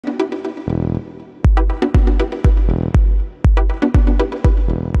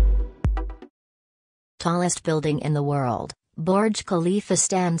Tallest building in the world, Burj Khalifa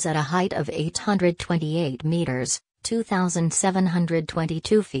stands at a height of 828 meters,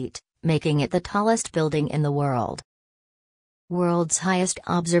 2,722 feet, making it the tallest building in the world. World's highest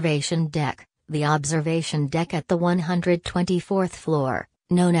observation deck. The observation deck at the 124th floor,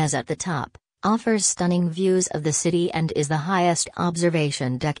 known as At the Top, offers stunning views of the city and is the highest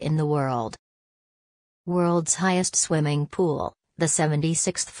observation deck in the world. World's highest swimming pool. The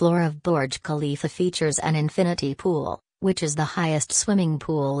 76th floor of Burj Khalifa features an infinity pool, which is the highest swimming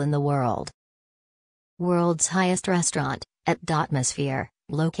pool in the world. World's highest restaurant, at Atmosphere,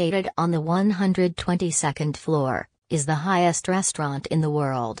 located on the 122nd floor, is the highest restaurant in the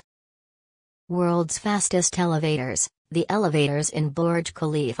world. World's fastest elevators. The elevators in Burj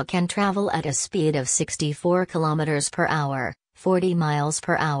Khalifa can travel at a speed of 64 km per hour, 40 miles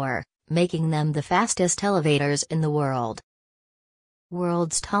per hour, making them the fastest elevators in the world.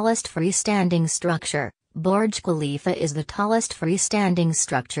 World's tallest freestanding structure. Burj Khalifa is the tallest freestanding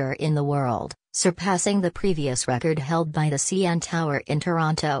structure in the world, surpassing the previous record held by the CN Tower in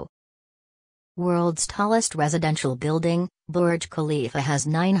Toronto. World's tallest residential building. Burj Khalifa has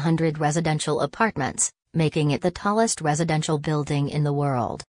 900 residential apartments, making it the tallest residential building in the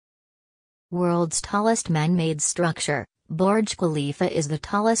world. World's tallest man-made structure. Burj Khalifa is the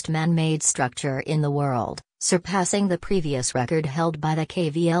tallest man-made structure in the world, surpassing the previous record held by the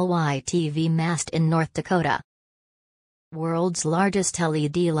KVLY-TV mast in North Dakota. World's largest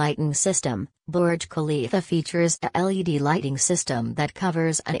LED lighting system. Burj Khalifa features a LED lighting system that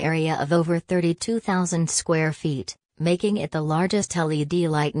covers an area of over 32,000 square feet, making it the largest LED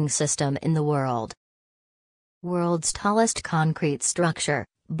lighting system in the world. World's tallest concrete structure.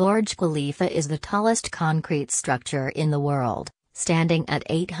 Burj Khalifa is the tallest concrete structure in the world, standing at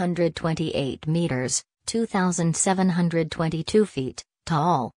 828 meters, 2,722 feet,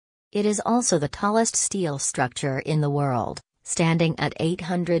 tall. It is also the tallest steel structure in the world, standing at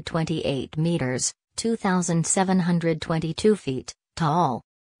 828 meters, 2,722 feet, tall.